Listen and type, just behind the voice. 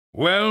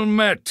Well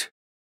met.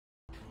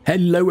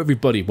 Hello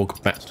everybody,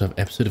 welcome back to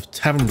another episode of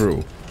Tavern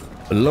Brawl,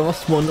 the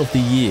last one of the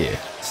year.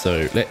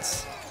 So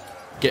let's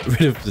get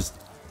rid of this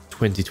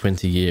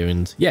 2020 year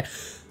and yeah,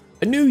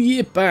 a new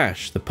year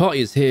bash. The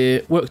party is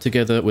here, work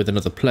together with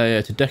another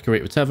player to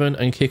decorate the tavern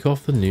and kick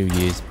off the New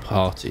Year's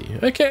party.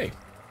 Okay,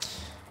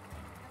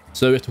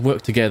 so we have to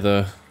work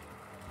together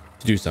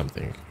to do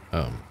something.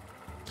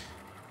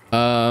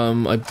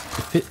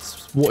 If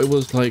it's what it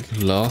was like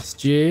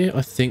last year,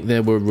 I think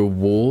there were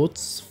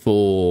rewards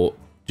for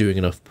doing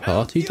enough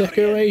party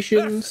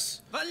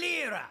decorations.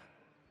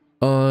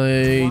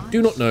 I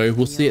do not know.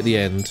 We'll see at the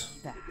end.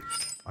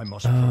 I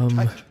must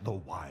protect the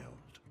wild.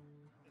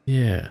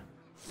 Yeah.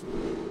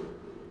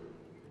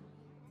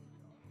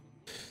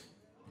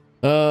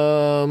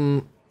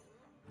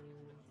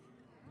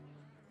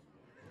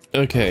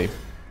 Okay.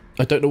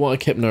 I don't know why I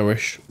kept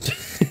Nourish.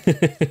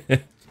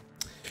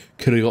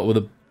 Could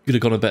have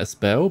gone a better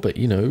spell, but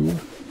you know,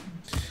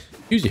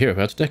 use your hero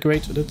power to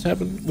decorate the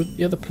tavern with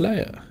the other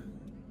player.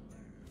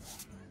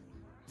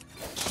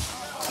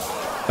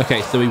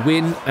 Okay, so we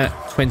win at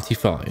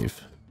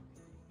 25,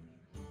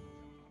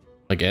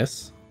 I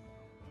guess.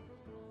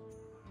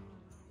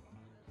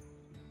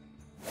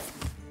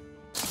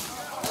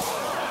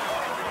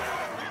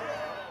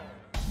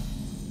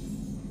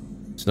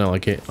 So now I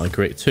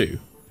create 2.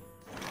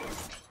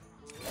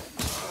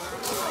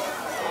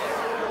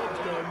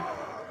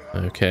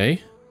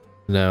 Okay,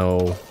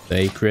 now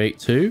they create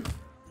 2.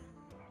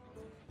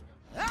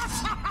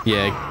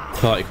 Yeah,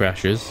 party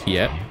crashes.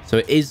 Yeah, so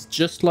it is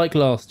just like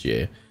last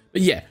year.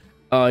 But yeah,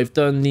 I've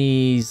done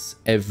these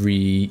every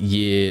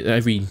year,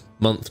 every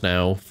month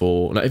now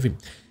for like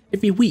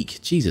every week.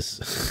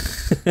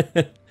 Jesus,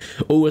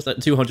 almost like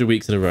 200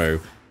 weeks in a row.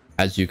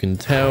 As you can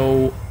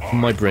tell,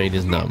 my brain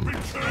is numb.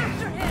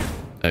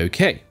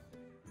 Okay.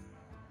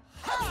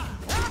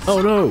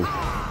 Oh no!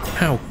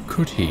 How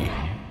could he?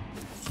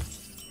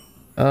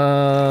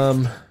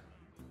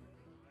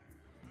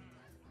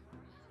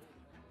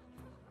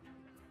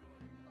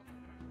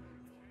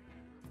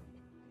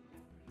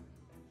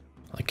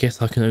 I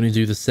guess I can only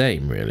do the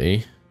same,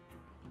 really.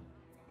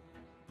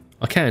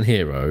 I can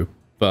hero,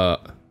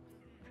 but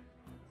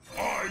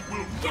I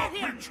will not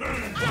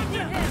return.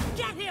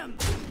 Get him!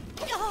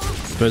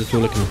 suppose that's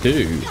all I can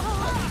do.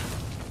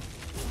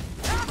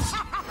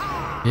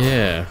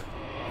 Yeah.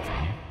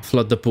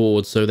 Flood the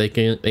board so they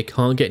can't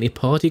get any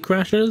party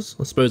crashers.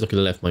 I suppose I could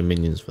have left my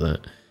minions for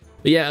that.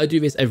 But yeah, I do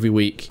this every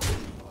week.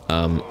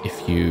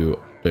 If you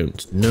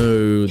don't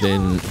know,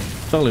 then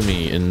follow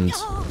me and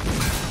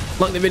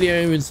like the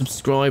video and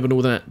subscribe and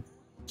all that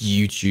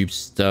YouTube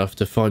stuff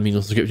to find me on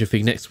the subscription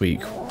feed next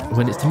week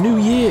when it's the new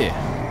year.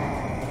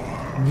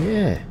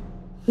 Yeah.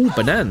 Oh,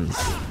 bananas.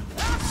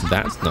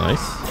 That's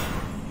nice.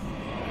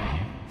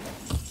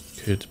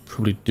 Could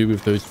probably do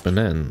with those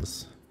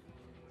bananas.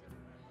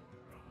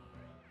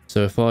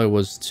 So if I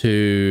was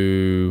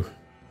to...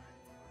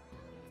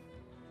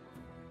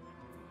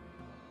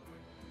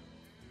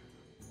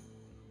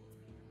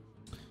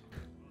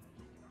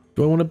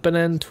 Do I want a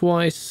banana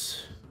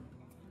twice?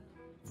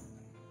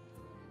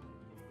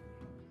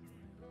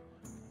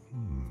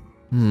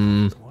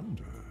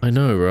 I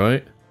know,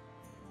 right?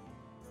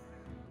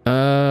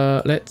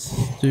 Let's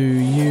do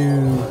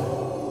you.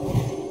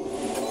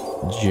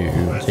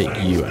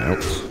 Take you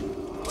out.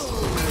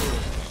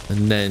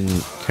 And then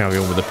carry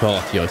on with the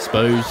party, I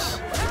suppose.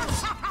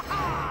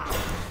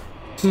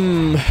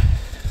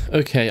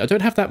 Okay, I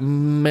don't have that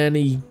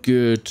many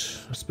good...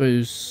 I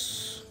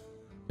suppose...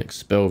 Next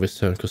spell this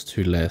turn costs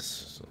 2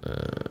 less.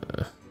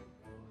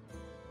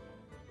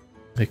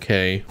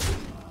 Okay.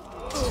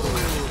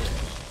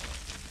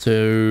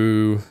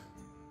 So...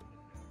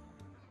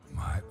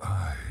 My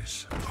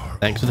eyes are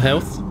Thanks for the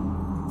health.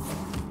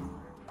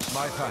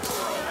 my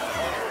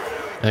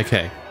path.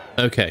 Okay.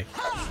 Okay.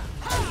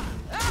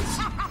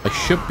 I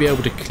should be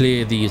able to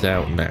clear these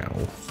out now.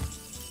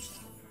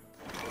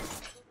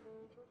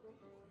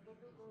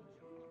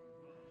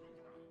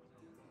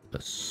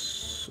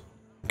 That's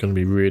going to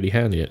be really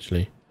handy,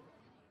 actually.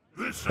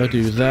 I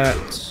do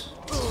that.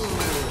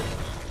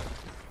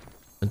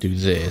 I do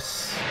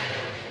this.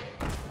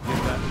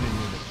 Give that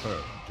minion a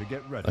turn to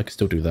get ready. I can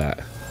still do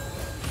that.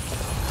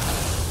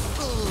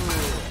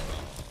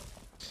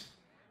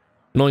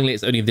 Annoyingly,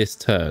 it's only this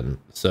turn,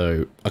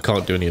 so I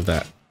can't do any of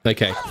that.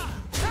 Okay.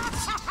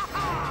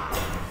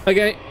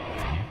 Okay.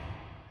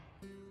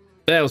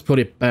 That was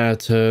probably a bad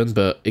turn,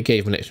 but it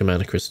gave me an extra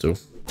mana crystal.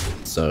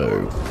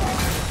 So...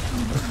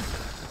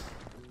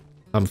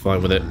 I'm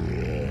fine with it.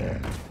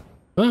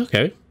 Oh,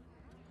 okay.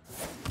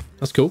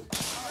 That's cool.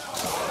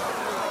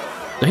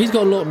 Now, he's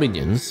got a lot of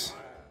minions.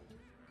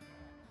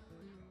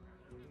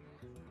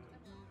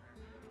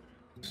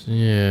 So,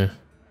 yeah.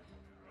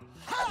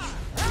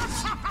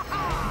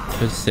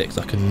 There's 6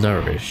 I can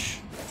nourish.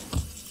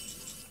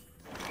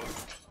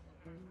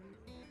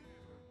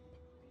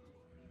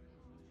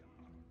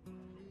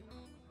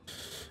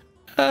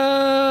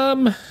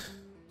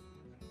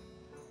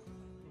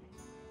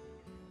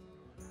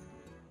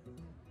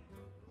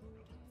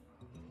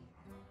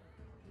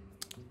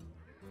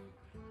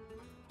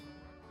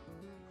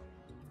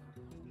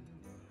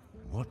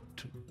 what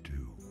to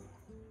do.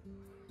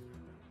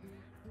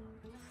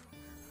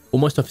 All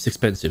my stuff is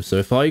expensive, so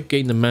if I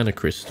gain the mana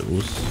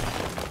crystals...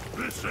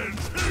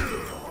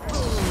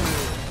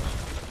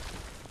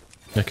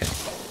 Okay.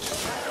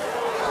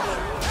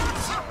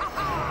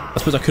 I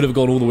suppose I could have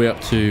gone all the way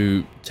up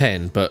to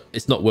 10, but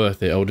it's not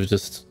worth it. I would have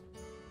just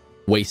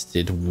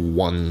wasted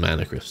 1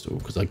 mana crystal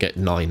because I get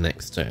 9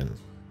 next turn.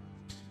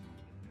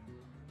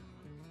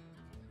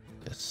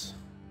 Yes.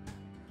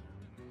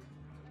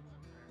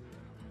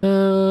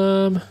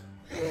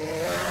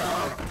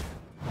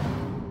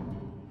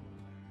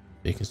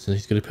 Because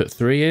he's going to put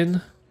 3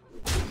 in.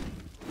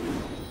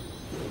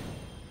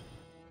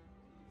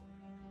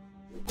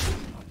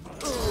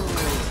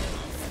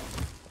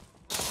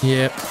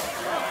 Yep.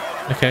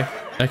 Okay.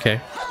 Okay.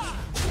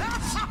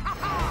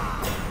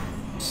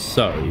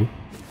 So.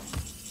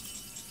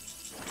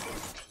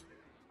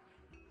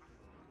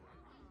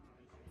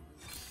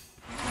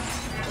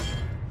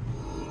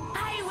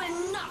 I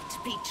will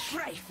not be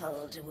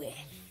trifled with.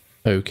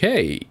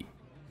 Okay.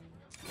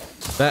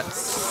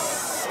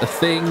 That's a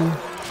thing.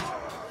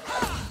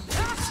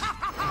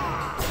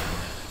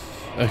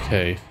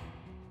 Okay.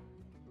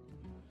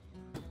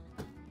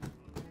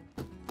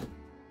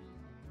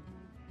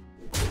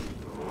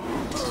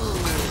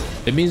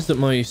 It means that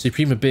my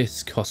Supreme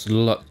Abyss costs a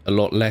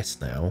lot less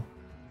now.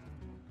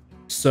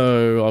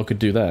 So I could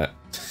do that.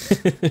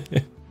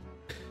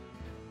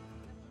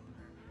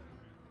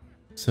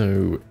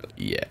 So,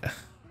 yeah.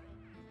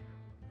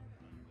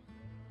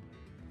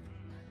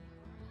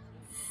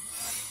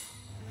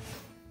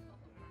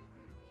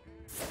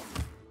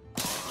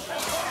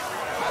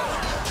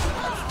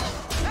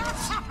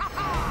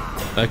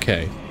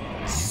 Okay,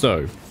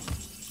 so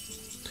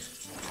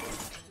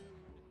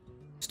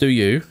let's do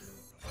you.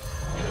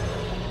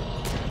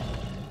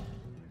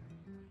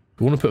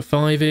 You want to put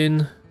 5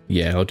 in?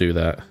 Yeah, I'll do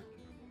that.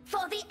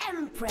 For the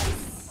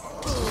Empress.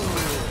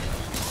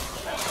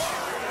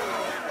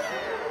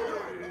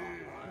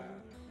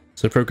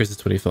 So progress is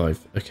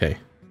 25. Okay.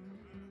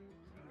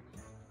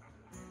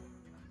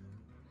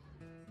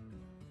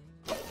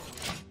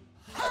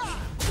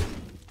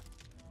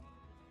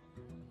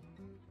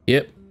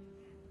 Yep.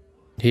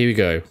 Here we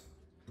go.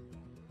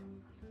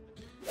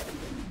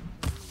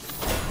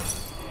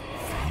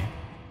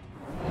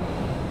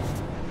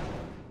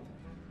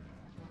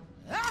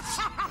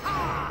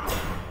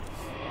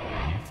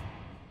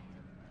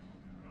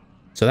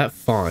 So that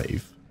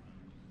 5.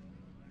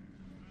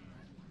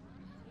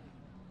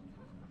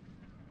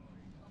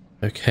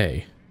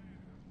 Okay.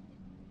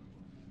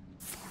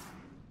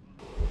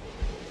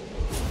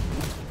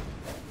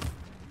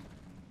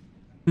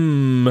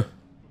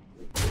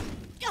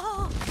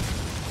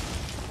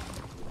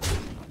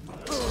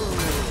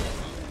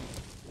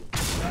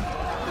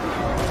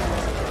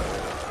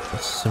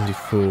 That's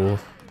 74.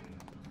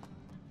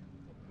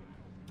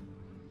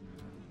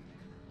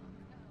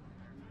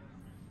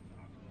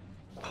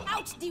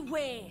 Out the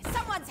way!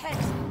 Someone's hurt!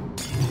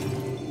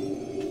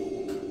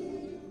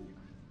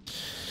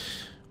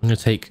 I'm going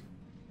to take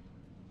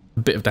a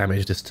bit of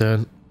damage this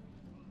turn.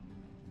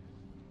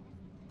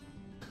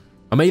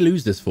 I may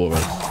lose this for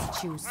her.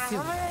 Choose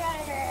soon.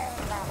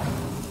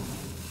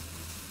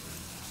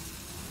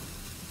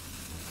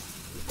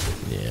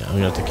 Yeah, I'm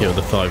going to have to kill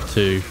the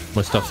 5-2.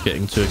 My stuff's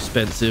getting too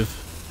expensive.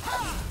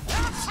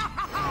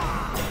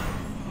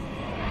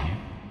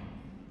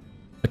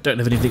 I don't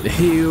have anything to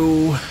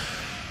heal.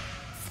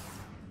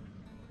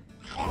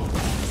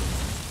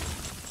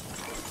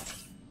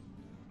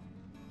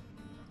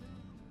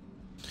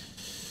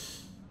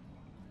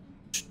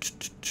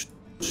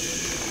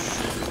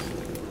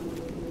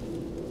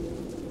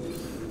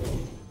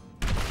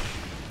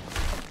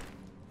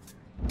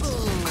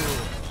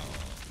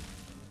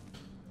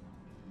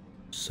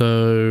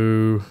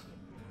 So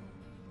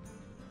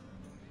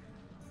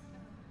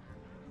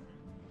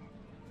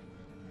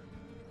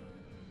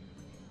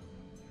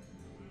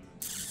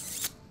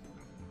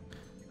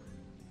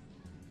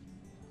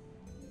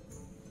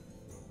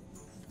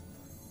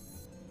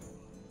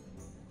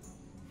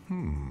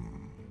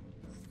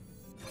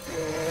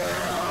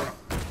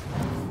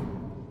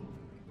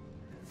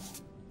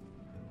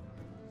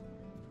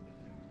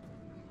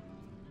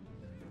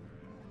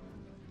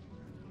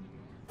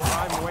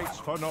Time waits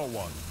for no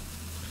one.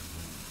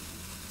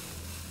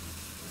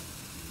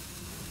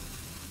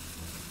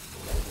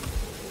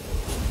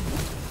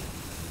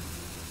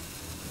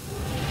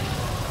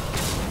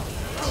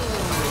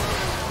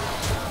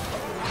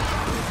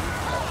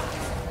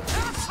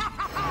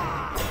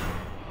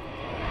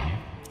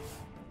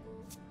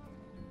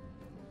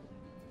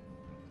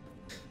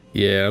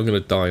 yeah, I'm gonna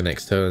die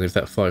next turn if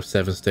that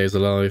 5-7 stays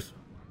alive.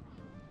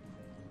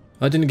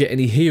 I didn't get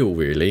any heal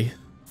really.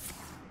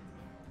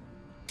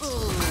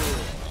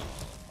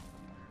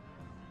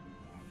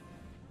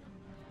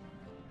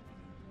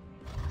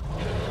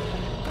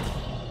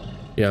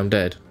 Yeah, I'm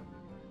dead.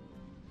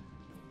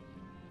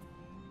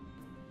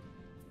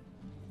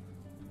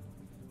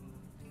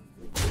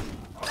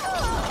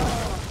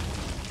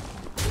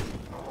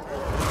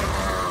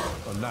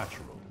 A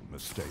natural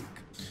mistake.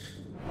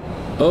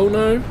 Oh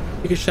no,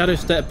 he can shadow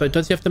step, but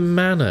does he have the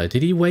mana?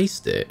 Did he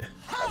waste it?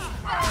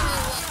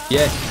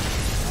 Yeah.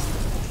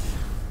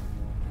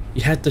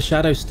 He had the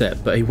shadow step,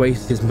 but he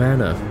wasted his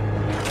mana.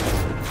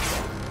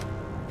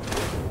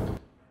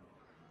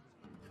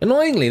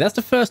 Annoyingly, that's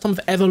the first time I've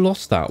ever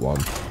lost that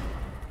one.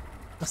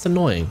 That's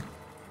annoying.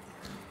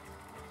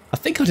 I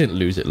think I didn't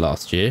lose it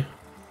last year.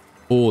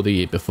 Or the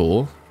year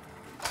before.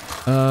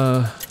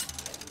 Yeah.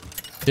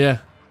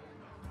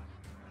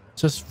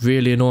 It's just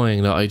really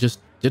annoying that I just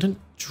didn't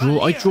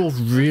draw. I draw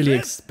really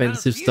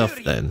expensive stuff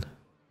then.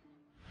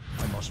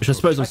 Which I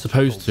suppose I'm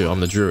supposed to. I'm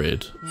the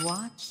druid.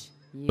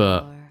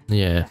 But,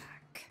 yeah.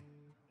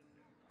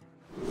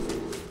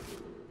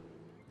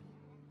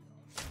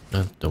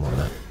 I don't want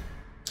that.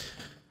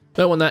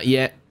 Don't want that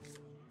yet.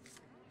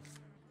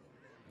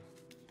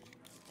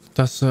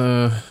 That's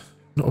not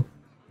a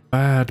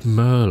bad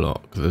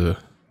Murloc. They're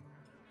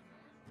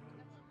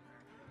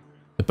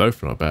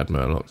both not bad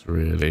Murlocs,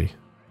 really.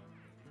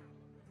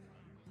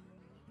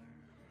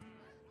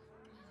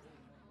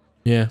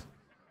 Yeah.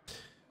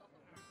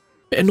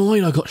 Bit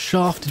annoying I got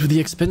shafted with the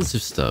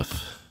expensive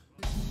stuff.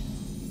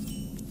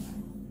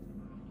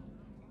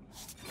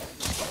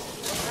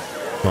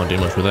 Can't do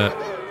much with that.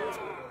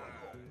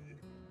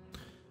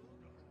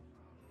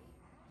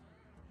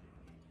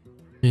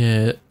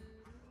 Yeah.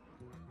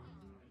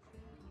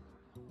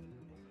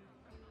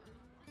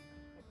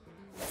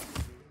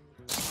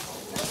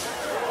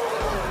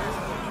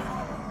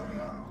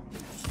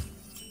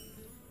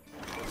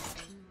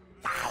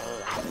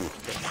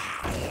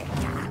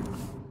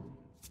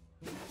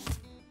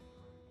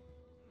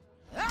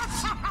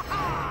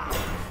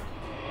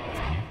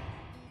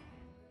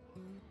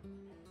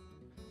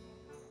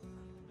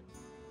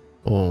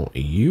 Oh,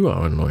 you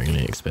are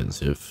annoyingly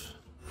expensive.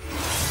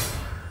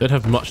 Don't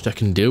have much that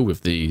can deal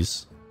with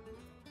these.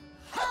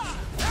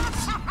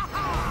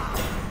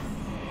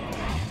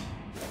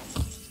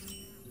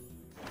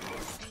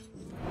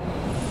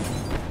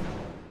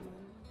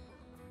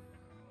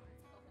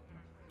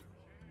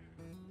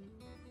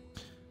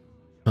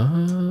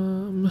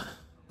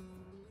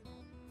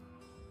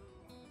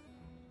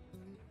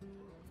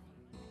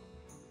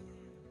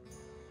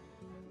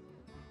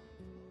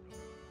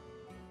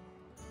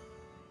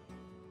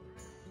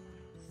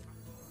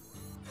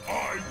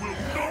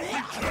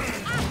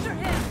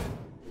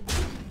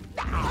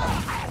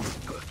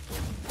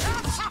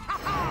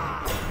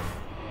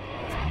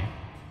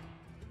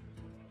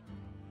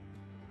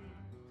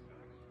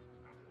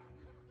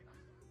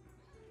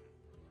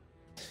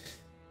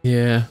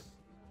 Yeah,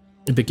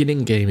 the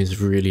beginning game is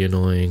really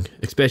annoying,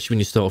 especially when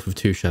you start off with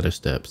 2 shadow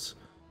steps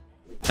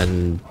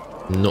and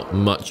not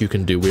much you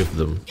can do with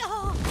them.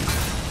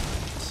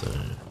 So,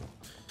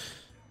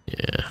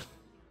 yeah.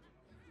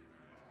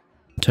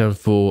 Turn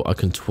 4, I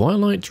can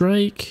Twilight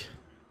Drake,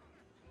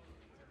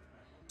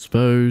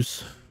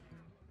 suppose,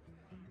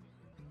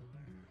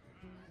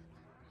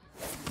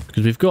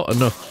 because we've got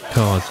enough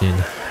cards in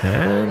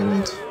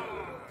hand.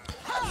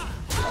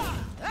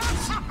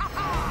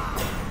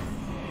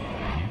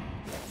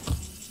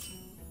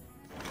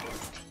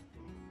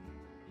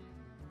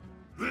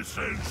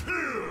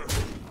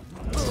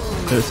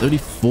 So it's only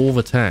 4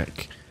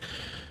 attack,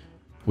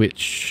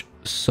 which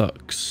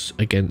sucks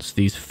against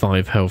these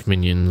 5 health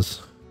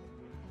minions.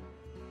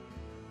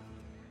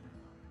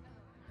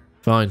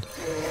 Fine.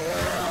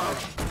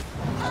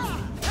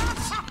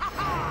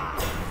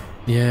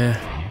 Yeah,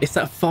 it's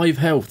that 5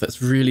 health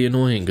that's really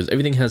annoying because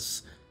everything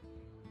has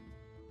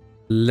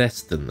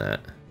less than that.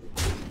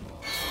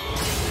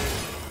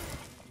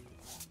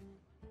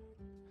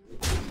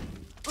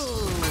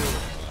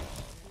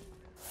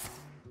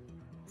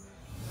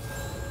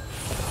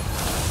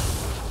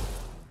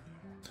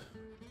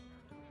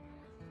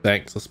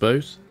 Thanks, I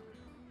suppose.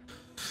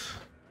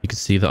 You can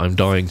see that I'm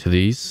dying to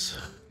these.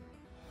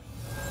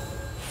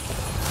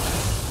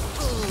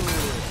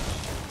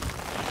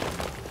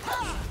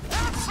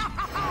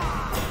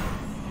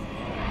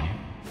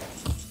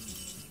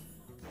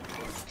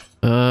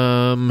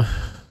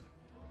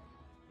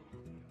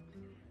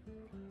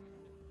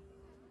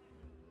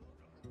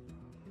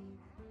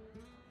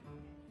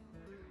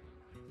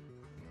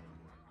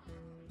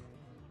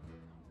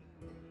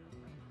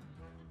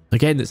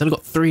 Again, it's only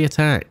got 3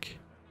 attack.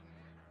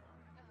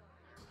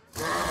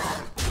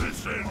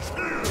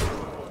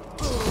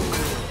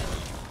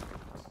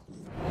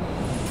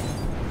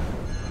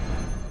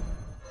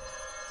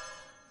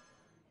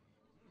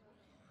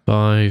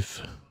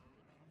 Five,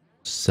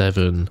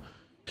 7.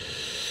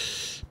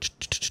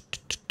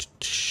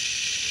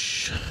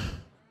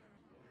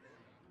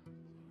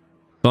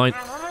 Fine.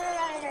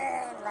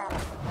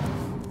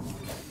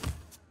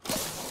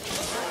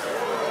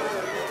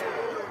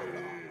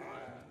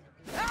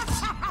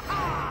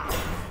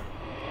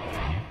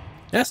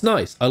 That's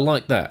nice. I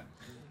like that.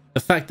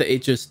 The fact that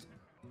it just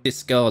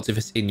discards if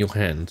it's in your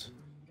hand.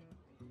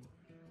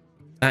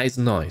 That is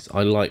nice.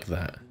 I like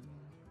that.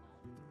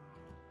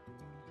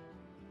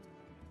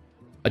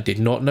 I did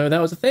not know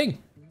that was a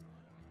thing.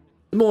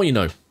 The more you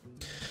know.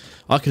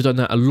 I could have done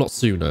that a lot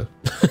sooner.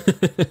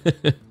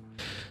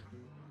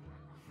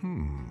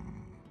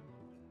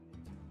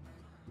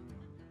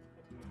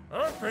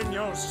 Open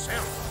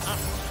yourself up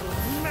to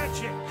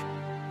magic.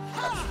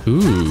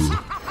 Ooh.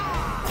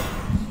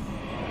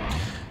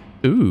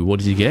 Ooh, what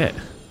did you get?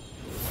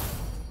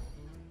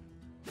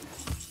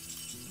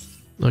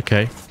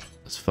 Okay,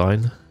 that's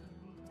fine.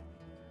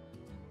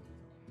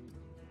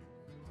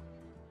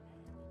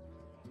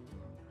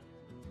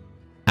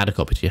 Add a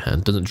copy to your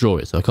hand. Doesn't draw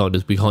it, so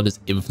we can't just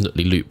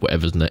infinitely loop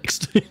whatever's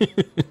next.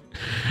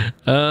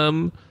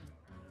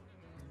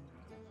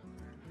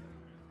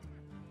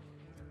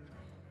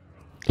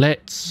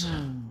 Let's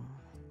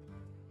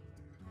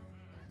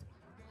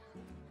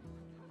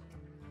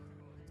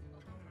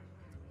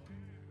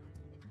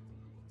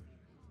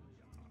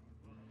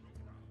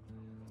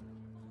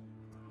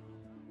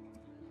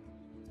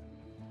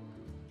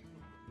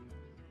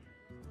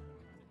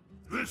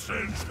This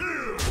ends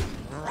here!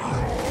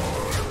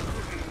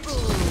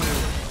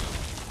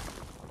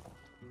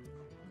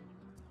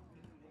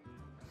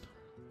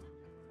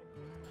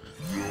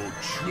 Your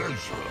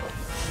treasure.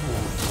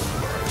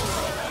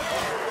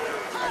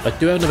 I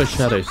do have another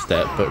shadow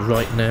step, but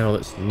right now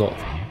that's not.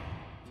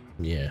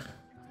 Yeah.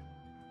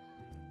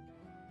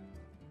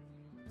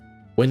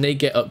 When they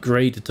get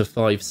upgraded to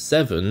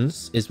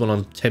 5/7s is when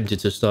I'm tempted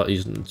to start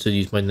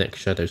use my next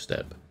shadow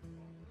step.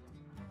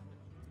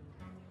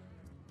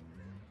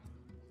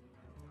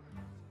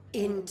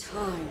 In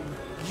time,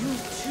 you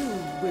too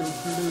will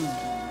bloom.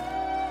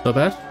 Not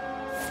bad.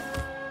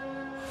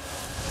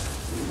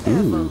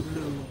 Ooh.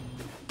 Bloom.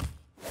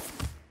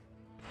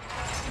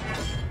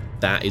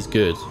 That is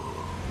good.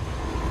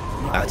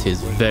 That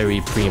is very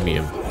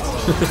premium.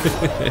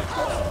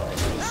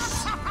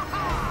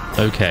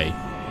 Okay.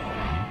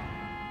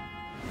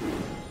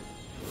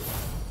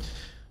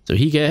 So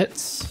he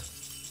gets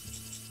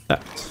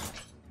that.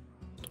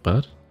 Not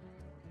bad.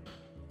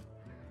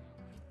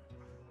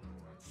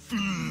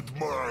 Feed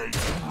my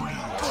greed.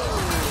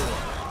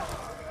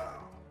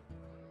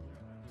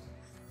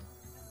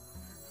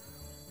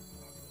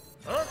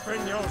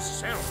 Open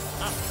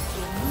yourself up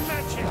to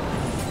magic.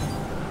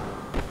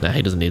 Nah,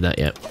 he doesn't need that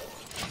yet.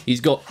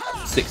 He's got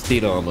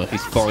 16 armor.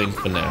 He's fine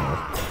for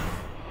now.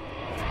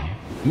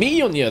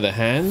 Me, on the other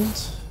hand,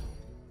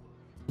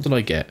 what did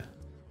I get?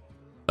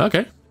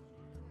 Okay.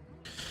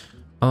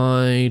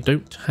 I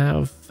don't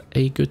have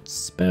a good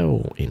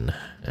spell in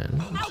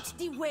hand. Out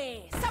the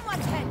way!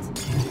 Someone's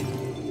hit!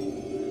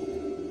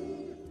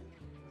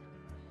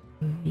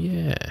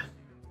 Yeah.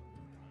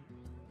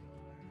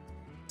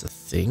 It's a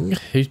thing.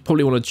 He's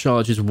probably want to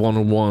charge his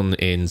 1/1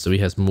 in so he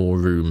has more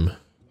room.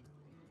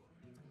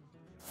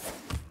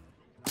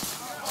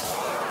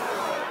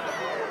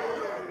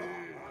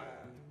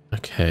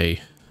 Okay.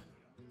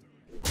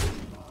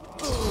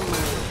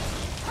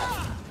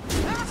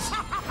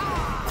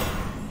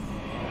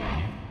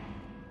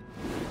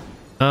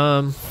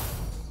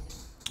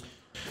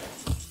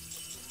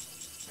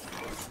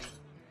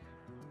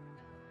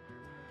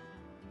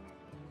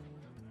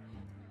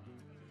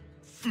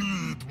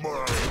 Feed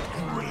my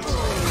greed.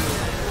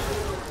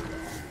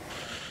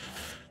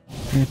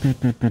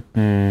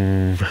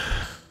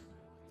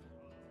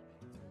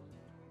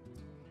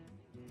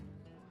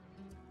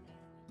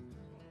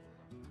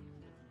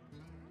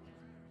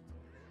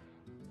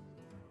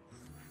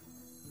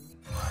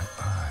 My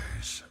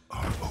eyes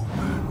are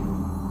open.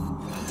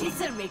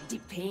 Disarray the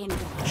pain.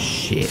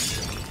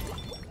 Shit.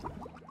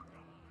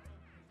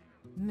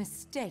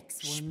 Mistakes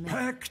were made.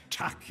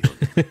 Spectacular.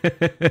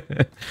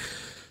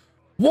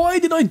 Why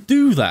did I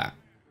do that?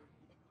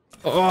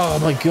 Oh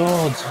my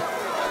god.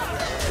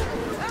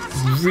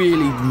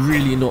 Really,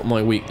 really not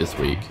my week this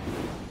week.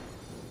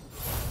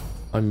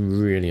 I'm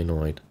really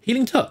annoyed.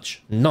 Healing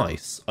Touch.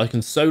 Nice. I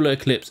can solo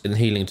Eclipse in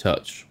Healing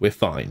Touch. We're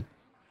fine.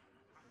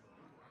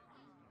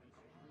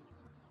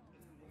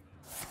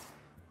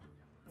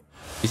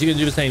 Is he going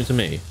to do the same to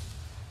me?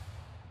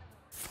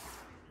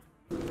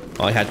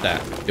 I had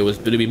that. It was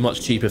going to be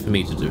much cheaper for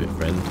me to do it,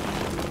 friend.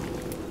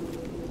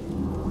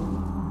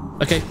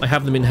 Okay, I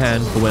have them in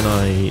hand for when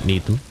I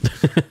need them.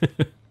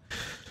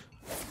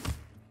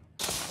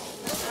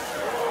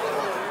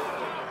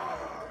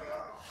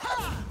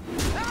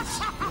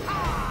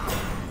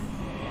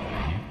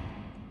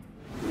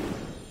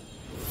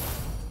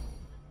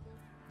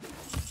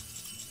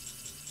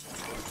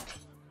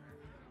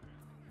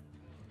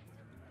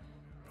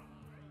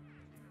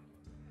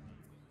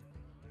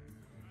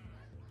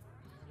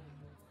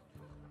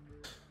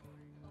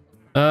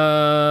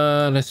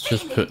 Let's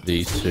just put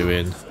these two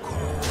in.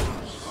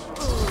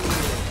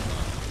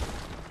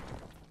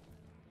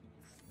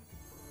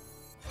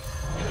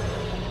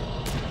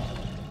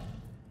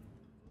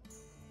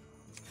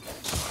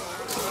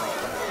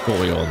 What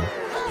are we on?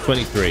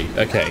 23.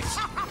 Okay.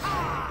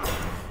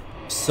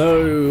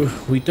 So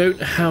we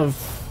don't have...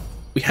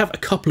 We have a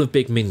couple of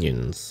big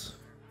minions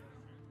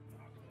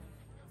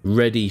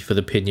ready for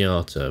the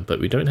pinata,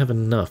 but we don't have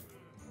enough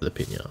for the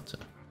pinata.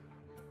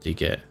 Do you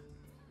get?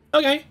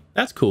 Okay,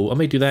 that's cool. I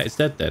may do that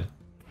instead then.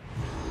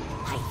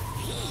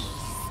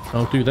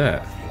 I'll do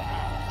that.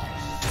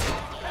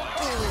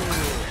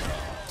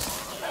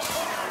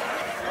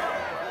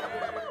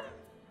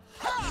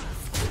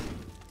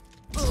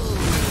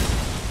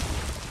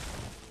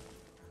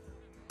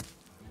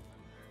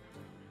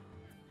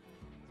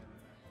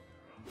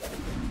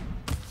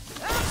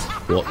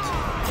 What?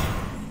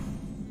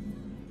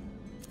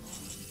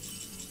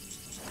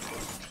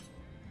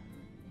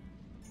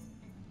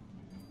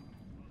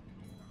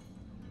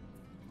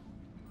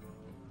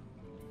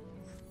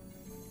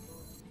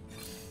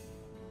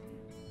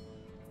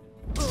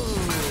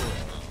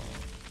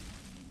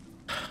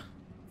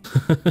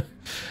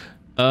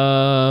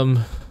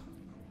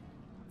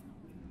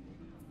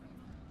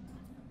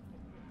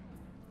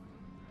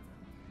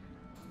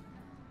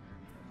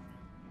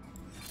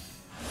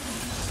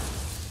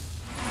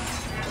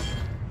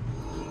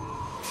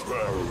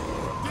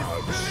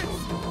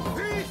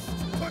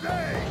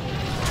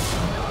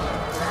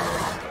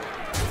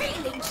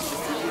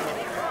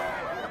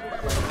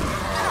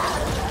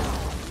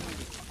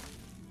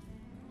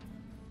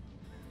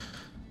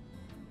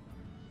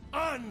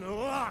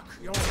 Unlock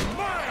your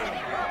mind!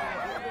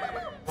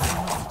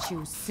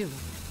 You soon.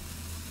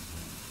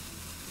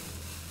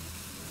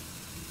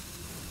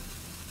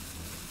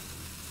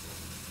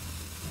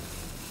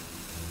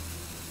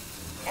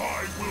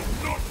 I will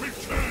not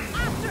return!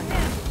 After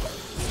him!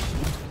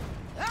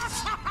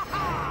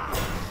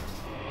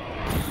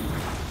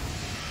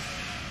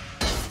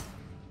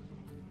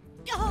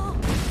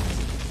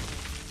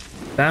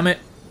 Damn it.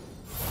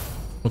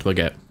 What do I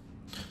get?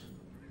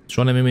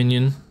 Strong enemy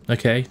minion.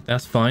 Okay,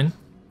 that's fine.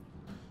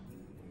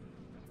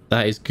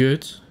 That is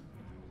good.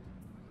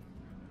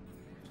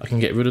 I can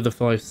get rid of the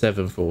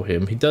 5/7 for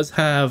him. He does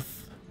have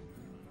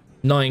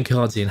 9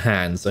 cards in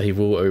hand, so he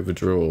will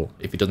overdraw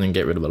if he doesn't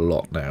get rid of a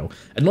lot now.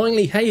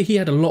 Annoyingly, hey, he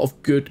had a lot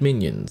of good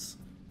minions.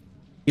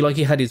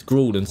 He had his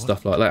Gruul and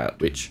stuff like that,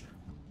 which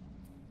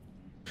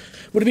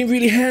would have been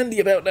really handy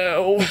about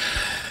now.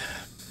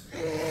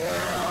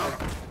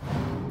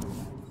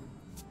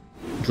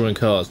 Drawing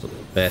cards, not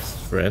the best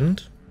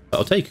friend. But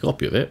I'll take a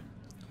copy of it.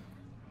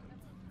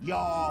 You're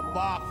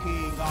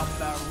barking up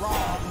the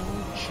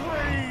wrong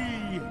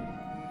tree!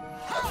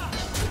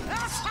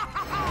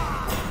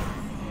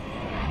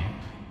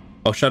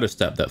 I'll shadow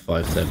step that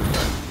 5/7.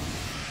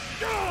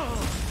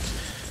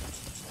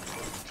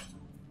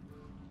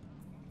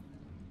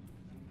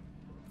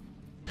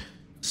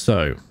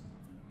 So,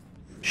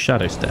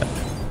 shadow step.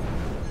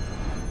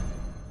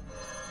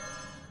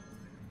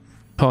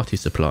 Party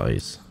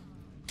supplies.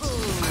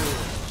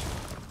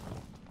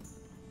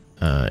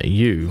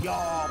 You.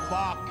 You're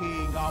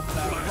barking up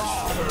the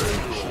wrong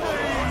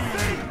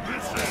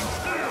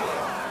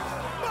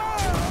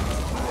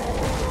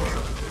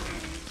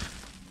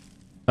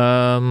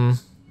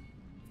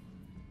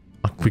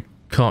We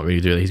can't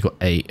really do that. He's got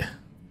 8.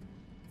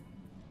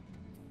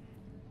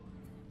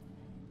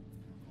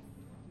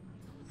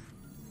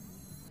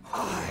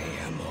 I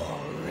am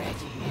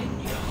already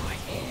in your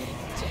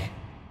head.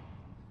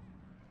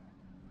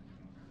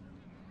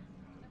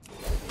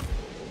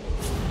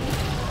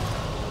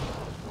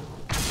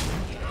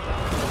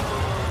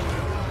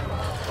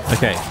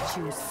 Okay.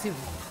 You soon.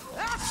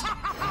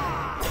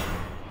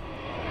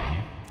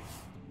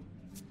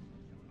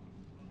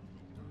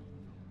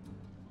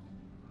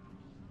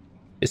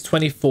 It's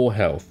 24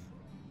 health.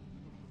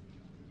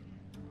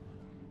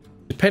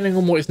 Depending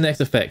on what its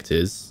next effect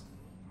is,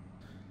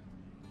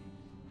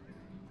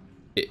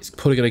 it's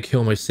probably going to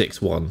kill my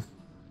 6/1.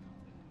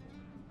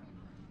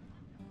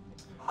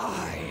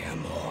 I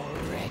am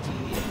already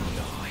in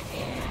your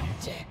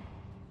head.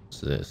 What's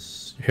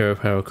this? Hero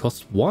power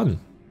costs 1.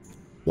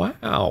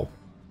 Wow.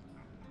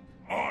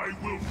 I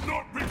will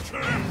not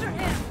return. After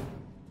him!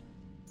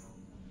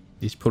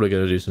 He's probably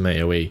going to do some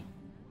AoE.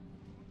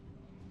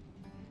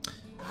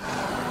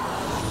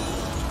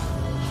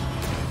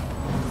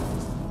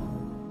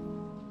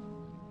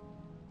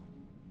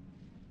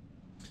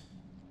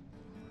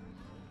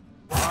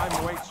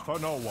 Time waits for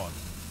no one.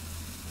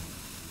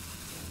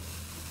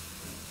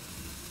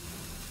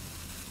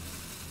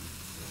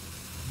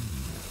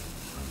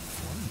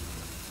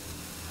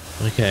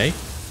 Okay.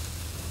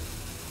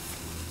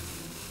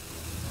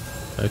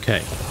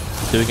 Okay.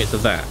 Doing it to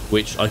that,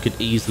 which I could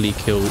easily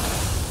kill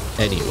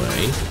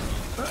anyway.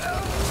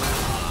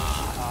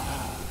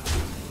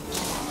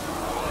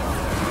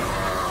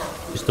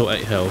 He's still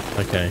 8 health.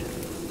 Okay.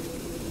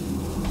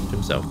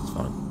 Himself is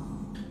fine.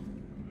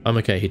 I'm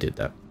okay, he did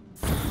that.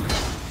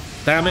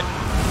 Damn it!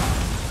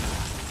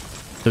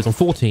 So it's on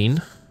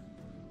 14.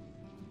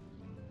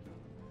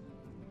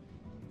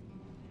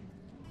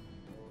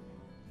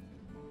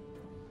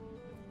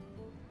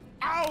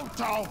 Out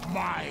of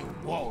my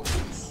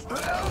wounds!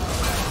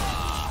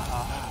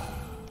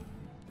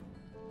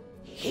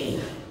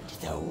 Heed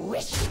the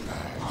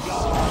whisper.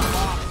 You're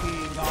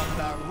barking on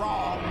the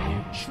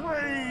wrong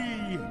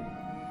tree!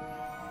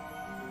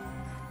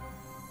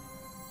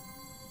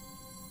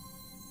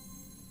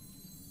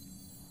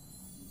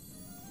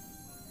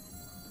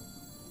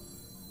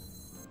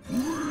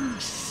 We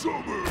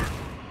summon,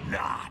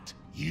 not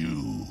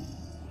you.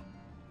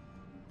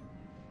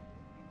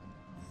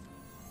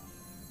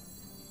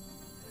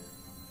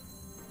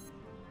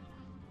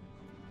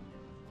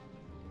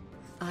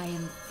 I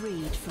am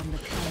freed from the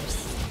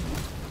curse.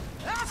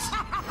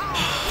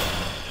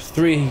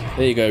 3.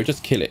 There you go.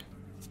 Just kill it.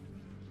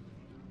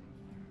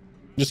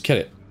 Just kill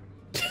it.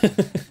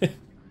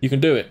 You can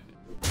do it.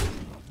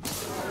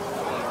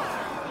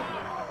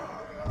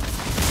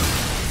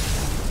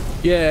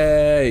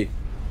 Yay!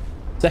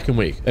 Second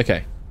week.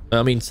 Okay.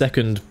 I mean,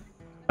 second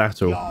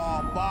battle. You're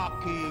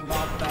barking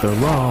up The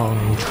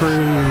wrong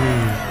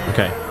tree.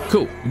 Okay,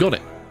 cool. Got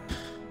it.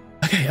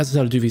 Okay, as I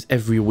said, I do these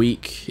every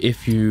week.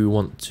 If you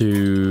want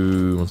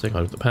to... One second,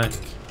 I have the pack.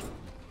 If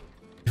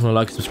you want to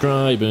like and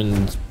subscribe,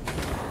 and...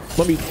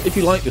 if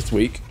you like this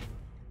week,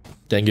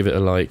 then give it a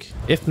like.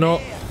 If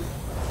not,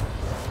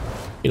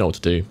 you know what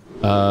to do.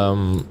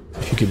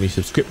 If you give me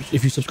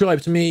if you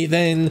subscribe to me,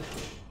 then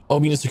I'll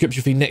be in a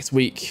subscription fee next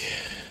week,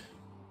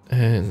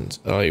 and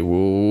I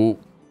will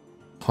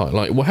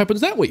highlight what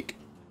happens that week.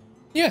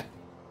 Yeah.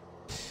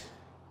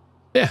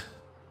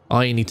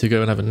 I need to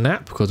go and have a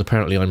nap because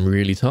apparently I'm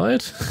really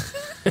tired.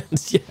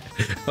 And yeah,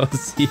 I'll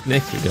see you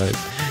next week, guys.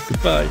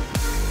 Goodbye.